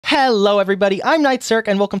Hello everybody, I'm NightCirc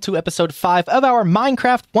and welcome to episode 5 of our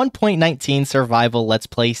Minecraft 1.19 Survival Let's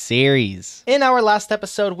Play series. In our last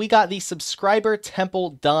episode, we got the subscriber temple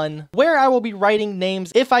done, where I will be writing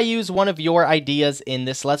names if I use one of your ideas in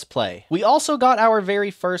this Let's Play. We also got our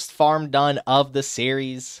very first farm done of the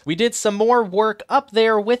series. We did some more work up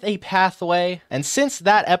there with a pathway, and since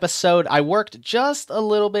that episode, I worked just a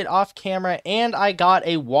little bit off camera and I got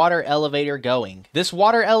a water elevator going. This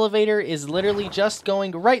water elevator is literally just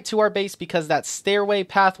going right to our base because that stairway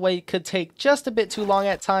pathway could take just a bit too long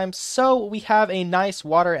at times, so we have a nice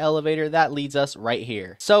water elevator that leads us right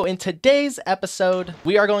here. So in today's episode,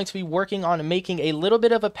 we are going to be working on making a little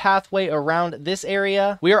bit of a pathway around this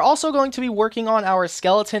area. We are also going to be working on our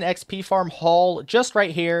skeleton XP farm haul just right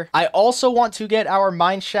here. I also want to get our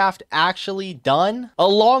mine shaft actually done,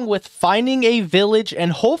 along with finding a village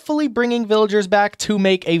and hopefully bringing villagers back to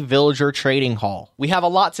make a villager trading hall. We have a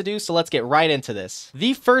lot to do, so let's get right into this.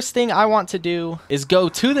 The first thing I want to do is go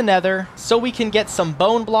to the nether so we can get some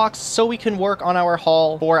bone blocks so we can work on our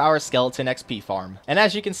haul for our skeleton XP farm. And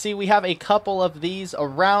as you can see, we have a couple of these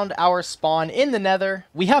around our spawn in the nether.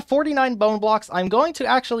 We have 49 bone blocks. I'm going to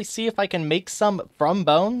actually see if I can make some from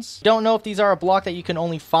bones. Don't know if these are a block that you can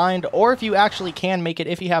only find or if you actually can make it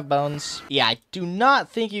if you have bones. Yeah, I do not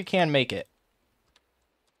think you can make it.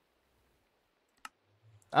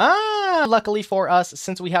 Luckily for us,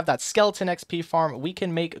 since we have that skeleton XP farm, we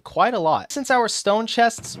can make quite a lot. Since our stone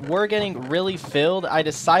chests were getting really filled, I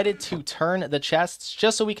decided to turn the chests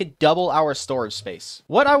just so we could double our storage space.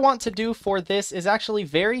 What I want to do for this is actually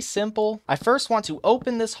very simple. I first want to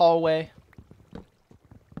open this hallway,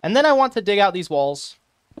 and then I want to dig out these walls.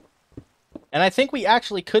 And I think we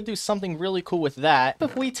actually could do something really cool with that.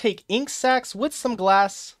 If we take ink sacks with some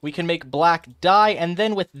glass, we can make black dye, and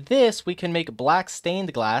then with this, we can make black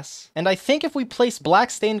stained glass. And I think if we place black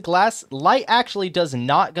stained glass, light actually does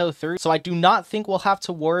not go through, so I do not think we'll have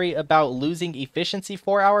to worry about losing efficiency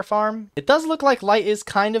for our farm. It does look like light is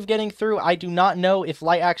kind of getting through. I do not know if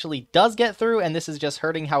light actually does get through, and this is just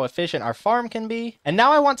hurting how efficient our farm can be. And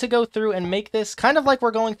now I want to go through and make this kind of like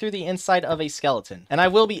we're going through the inside of a skeleton. And I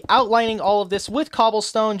will be outlining all of this with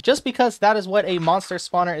cobblestone just because that is what a monster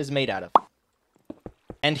spawner is made out of.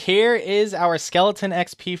 And here is our skeleton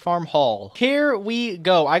XP farm haul. Here we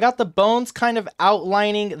go. I got the bones kind of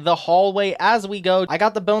outlining the hallway as we go. I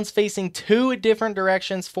got the bones facing two different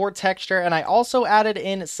directions for texture, and I also added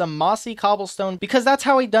in some mossy cobblestone because that's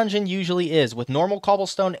how a dungeon usually is, with normal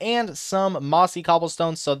cobblestone and some mossy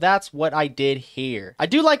cobblestone, so that's what I did here. I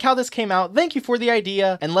do like how this came out. Thank you for the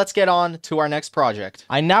idea, and let's get on to our next project.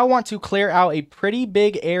 I now want to clear out a pretty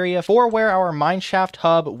big area for where our mineshaft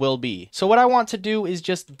hub will be. So what I want to do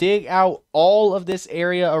is just dig out all of this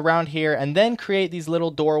area around here and then create these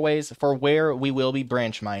little doorways for where we will be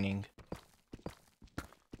branch mining.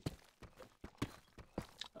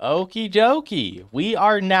 Okie dokie, we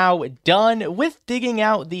are now done with digging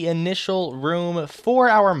out the initial room for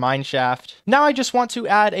our mineshaft. Now I just want to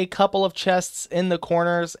add a couple of chests in the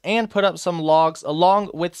corners and put up some logs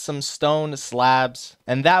along with some stone slabs.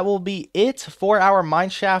 And that will be it for our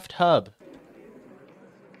mineshaft hub.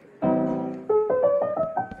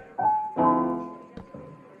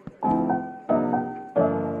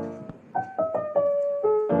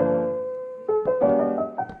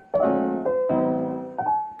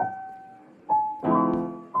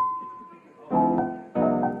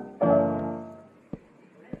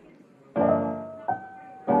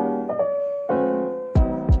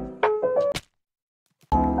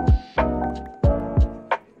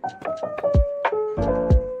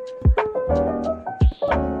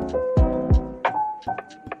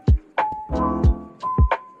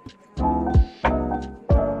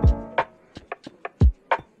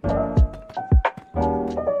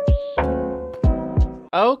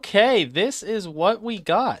 Okay, this is what we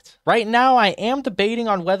got. Right now, I am debating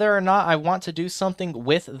on whether or not I want to do something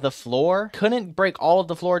with the floor. Couldn't break all of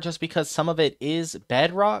the floor just because some of it is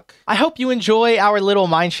bedrock. I hope you enjoy our little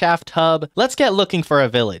mineshaft hub. Let's get looking for a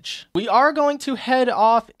village. We are going to head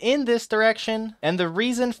off in this direction, and the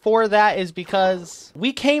reason for that is because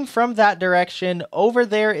we came from that direction. Over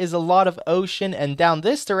there is a lot of ocean, and down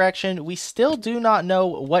this direction, we still do not know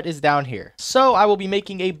what is down here. So I will be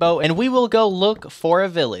making a boat, and we will go look for a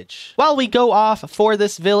village. While we go off for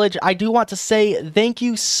this village, I do want to say thank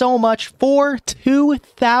you so much for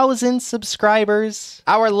 2,000 subscribers.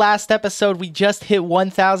 Our last episode, we just hit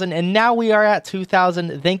 1,000 and now we are at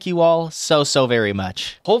 2,000. Thank you all so very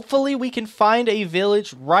much. Hopefully we can find a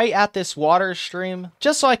village right at this water stream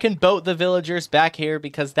just so I can boat the villagers back here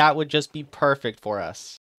because that would just be perfect for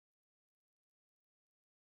us.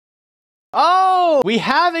 Oh, we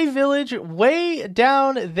have a village way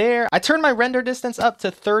down there. I turned my render distance up to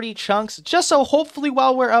 30 chunks just so hopefully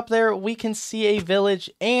while we're up there, we can see a village,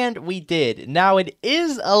 and we did. Now it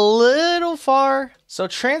is a little far, so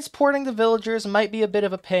transporting the villagers might be a bit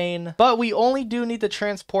of a pain, but we only do need to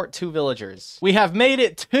transport 2 villagers. We have made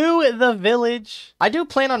it to the village. I do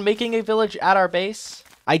plan on making a village at our base.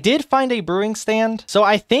 I did find a brewing stand, so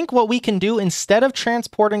I think what we can do instead of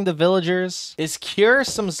transporting the villagers is cure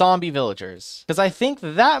some zombie villagers, because I think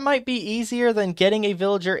that might be easier than getting a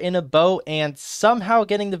villager in a boat and somehow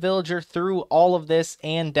getting the villager through all of this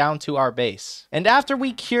and down to our base. And after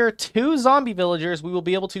we cure 2 zombie villagers, we will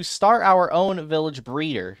be able to start our own village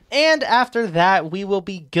breeder. And after that, we will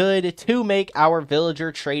be good to make our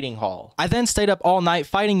villager trading hall. I then stayed up all night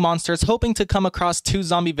fighting monsters, hoping to come across 2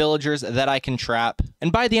 zombie villagers that I can trap.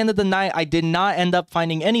 And by the end of the night, I did not end up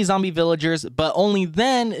finding any zombie villagers, but only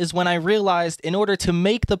then is when I realized in order to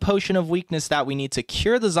make the potion of weakness that we need to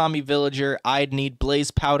cure the zombie villager, I'd need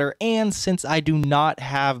blaze powder, and since I do not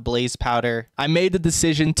have blaze powder, I made the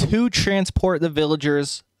decision to transport the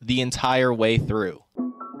villagers the entire way through.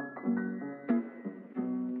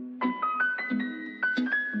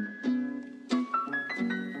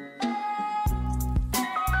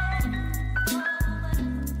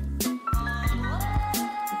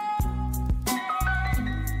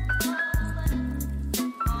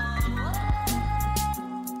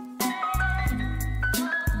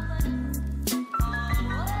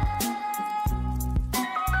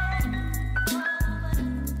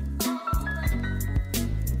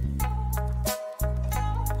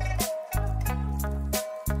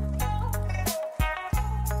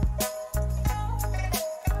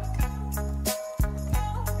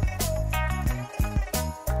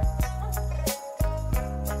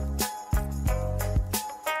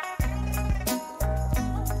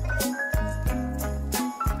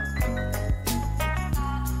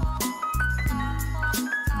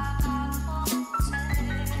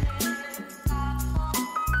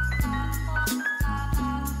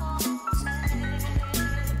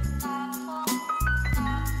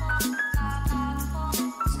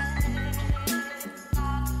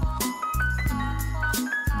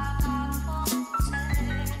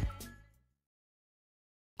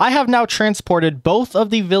 I have now transported both of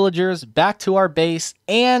the villagers back to our base,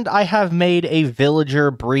 and I have made a villager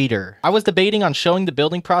breeder. I was debating on showing the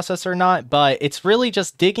building process or not, but it's really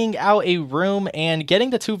just digging out a room and getting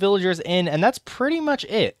the 2 villagers in, and that's pretty much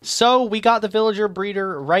it. So we got the villager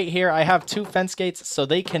breeder right here. I have 2 fence gates so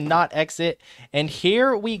they cannot exit, and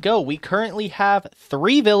here we go. We currently have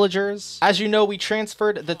 3 villagers. As you know, we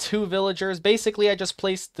transferred the 2 villagers. Basically, I just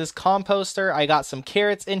placed this composter. I got some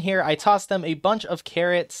carrots in here. I tossed them a bunch of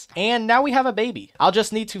carrots, and now we have a baby. I'll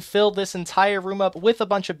just need to fill this entire room up with a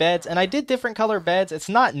bunch of beds, and I did different color beds. It's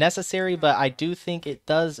not necessary, but I do think it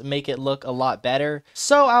does make it look a lot better.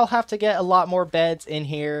 So I'll have to get a lot more beds in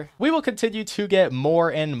here. We will continue to get more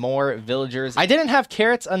and more villagers. I didn't have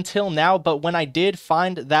carrots until now, but when I did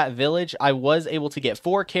find that village, I was able to get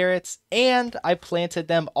 4 carrots, and I planted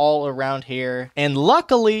them all around here. And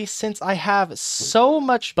luckily, since I have so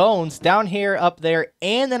much bones down here, up there,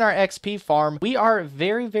 and in our XP farm, we are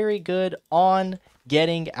very good on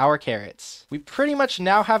getting our carrots. We pretty much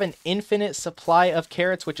now have an infinite supply of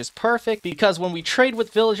carrots, which is perfect because when we trade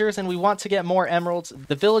with villagers and we want to get more emeralds,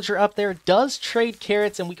 the villager up there does trade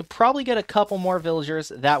carrots, and we could probably get a couple more villagers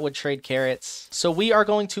that would trade carrots. So we are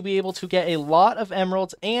going to be able to get a lot of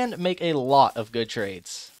emeralds and make a lot of good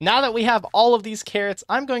trades. Now that we have all of these carrots,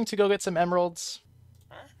 I'm going to go get some emeralds.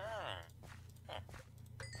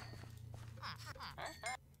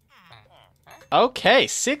 Okay,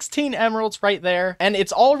 16 emeralds right there, and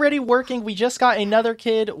it's already working. We just got another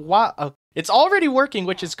kid. Wow, it's already working,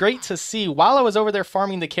 which is great to see. While I was over there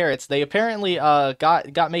farming the carrots, they apparently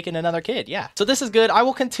got making another kid. Yeah, so this is good. I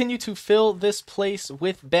will continue to fill this place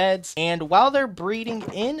with beds, and while they're breeding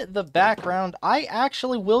in the background, I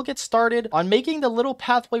actually will get started on making the little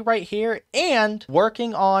pathway right here and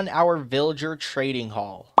working on our villager trading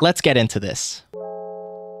hall. Let's get into this.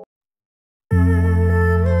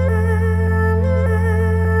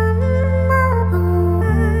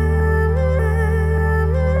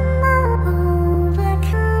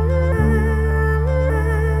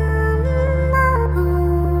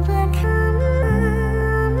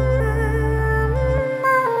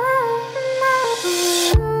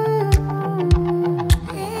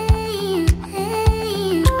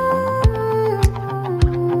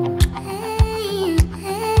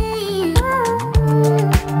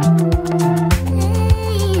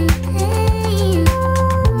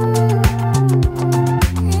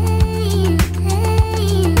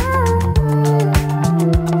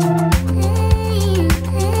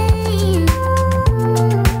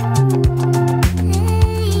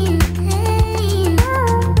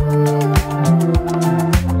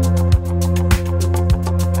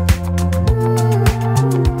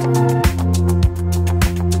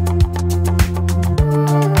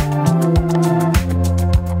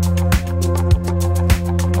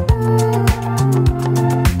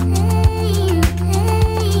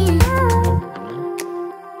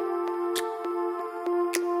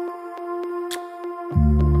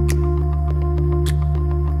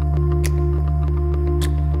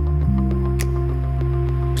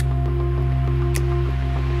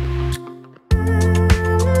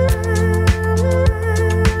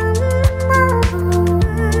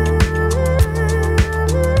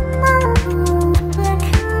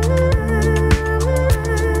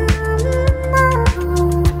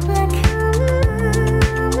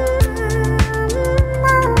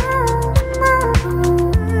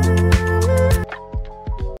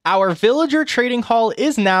 Our villager trading hall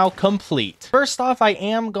is now complete. First off, I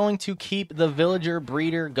am going to keep the villager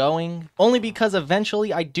breeder going, only because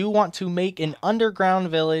eventually I do want to make an underground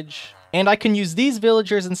village, and I can use these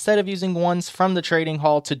villagers instead of using ones from the trading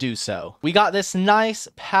hall to do so. We got this nice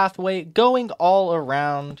pathway going all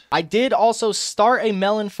around. I did also start a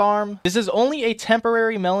melon farm. This is only a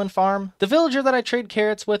temporary melon farm. The villager that I trade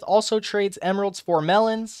carrots with also trades emeralds for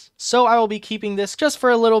melons, so I will be keeping this just for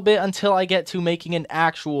a little bit until I get to making an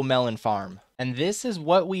actual melon farm. And this is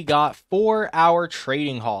what we got for our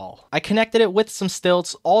trading hall. I connected it with some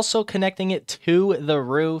stilts, also connecting it to the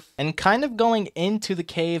roof and kind of going into the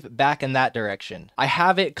cave back in that direction. I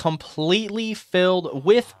have it completely filled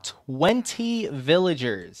with 20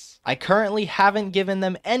 villagers. I currently haven't given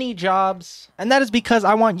them any jobs, and that is because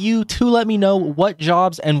I want you to let me know what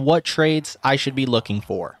jobs and what trades I should be looking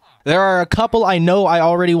for. There are a couple I know I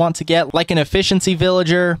already want to get, like an efficiency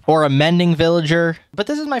villager or a mending villager, but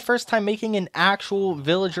this is my first time making an actual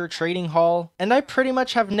villager trading hall, and I pretty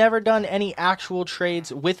much have never done any actual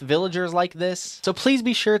trades with villagers like this, so please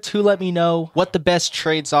be sure to let me know what the best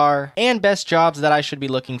trades are and best jobs that I should be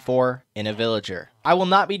looking for in a villager. I will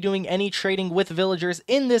not be doing any trading with villagers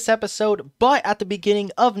in this episode, but at the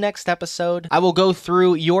beginning of next episode, I will go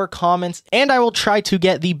through your comments and I will try to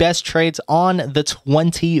get the best trades on the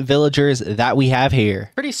 20 villagers that we have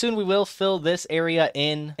here. Pretty soon we will fill this area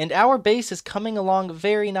in, and our base is coming along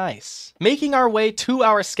very nice. Making our way to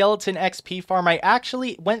our skeleton XP farm, I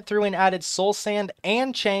actually went through and added soul sand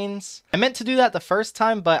and chains. I meant to do that the first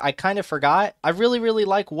time, but I kind of forgot. I really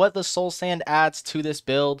like what the soul sand adds to this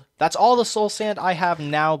build. That's all the soul sand I have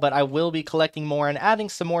now, but I will be collecting more and adding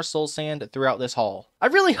some more soul sand throughout this haul. I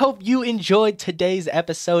really hope you enjoyed today's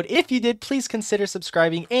episode. If you did, please consider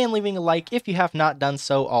subscribing and leaving a like if you have not done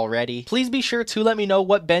so already. Please be sure to let me know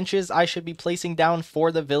what benches I should be placing down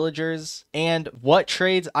for the villagers and what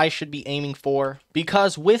trades I should be aiming for,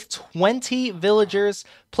 because with 20 villagers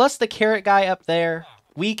plus the carrot guy up there,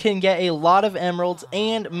 we can get a lot of emeralds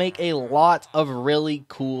and make a lot of really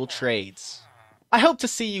cool trades. I hope to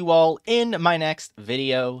see you all in my next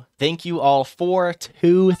video. Thank you all for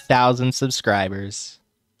 2,000 subscribers.